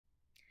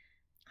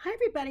Hi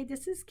everybody,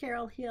 this is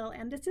Carol Hill,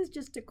 and this is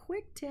just a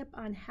quick tip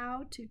on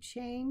how to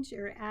change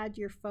or add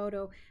your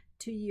photo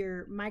to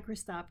your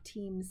Microsoft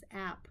Teams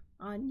app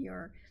on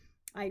your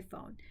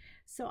iPhone.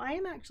 So I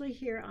am actually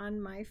here on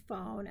my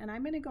phone, and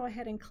I'm going to go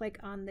ahead and click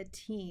on the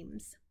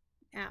Teams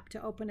app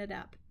to open it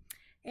up.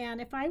 And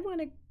if I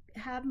want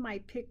to have my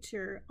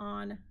picture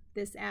on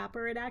this app,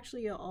 or it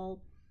actually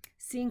will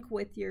sync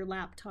with your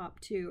laptop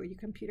too, or your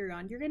computer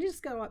on, you're going to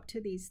just go up to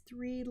these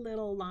three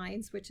little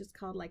lines, which is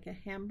called like a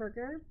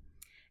hamburger.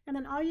 And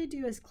then all you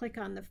do is click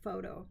on the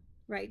photo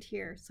right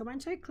here. So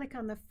once I click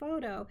on the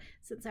photo,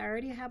 since I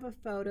already have a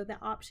photo, the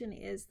option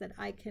is that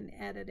I can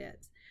edit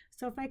it.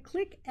 So if I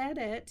click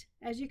edit,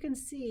 as you can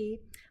see,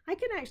 I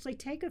can actually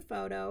take a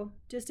photo,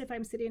 just if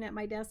I'm sitting at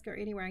my desk or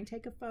anywhere, I can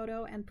take a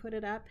photo and put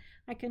it up.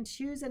 I can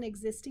choose an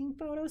existing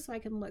photo, so I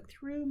can look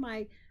through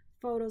my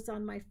photos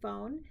on my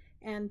phone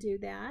and do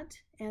that.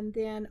 And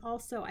then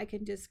also I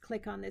can just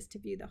click on this to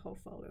view the whole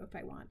photo if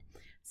I want.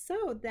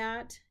 So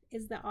that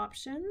is the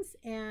options.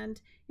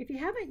 And if you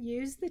haven't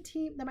used the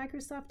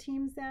Microsoft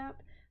Teams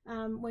app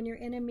when you're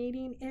in a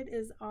meeting, it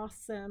is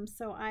awesome.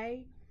 So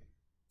I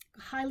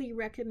highly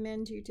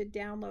recommend you to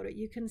download it.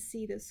 You can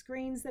see the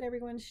screens that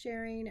everyone's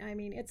sharing. I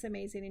mean, it's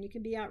amazing, and you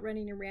can be out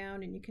running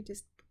around and you can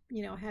just,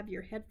 have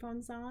your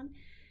headphones on.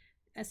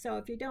 So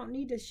if you don't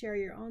need to share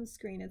your own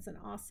screen, it's an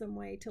awesome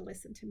way to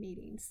listen to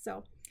meetings.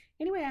 So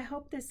anyway, I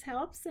hope this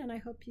helps, and I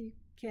hope you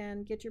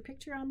can get your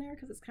picture on there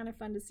because it's kind of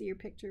fun to see your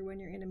picture when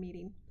you're in a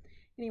meeting.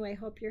 Anyway,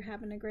 hope you're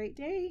having a great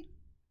day.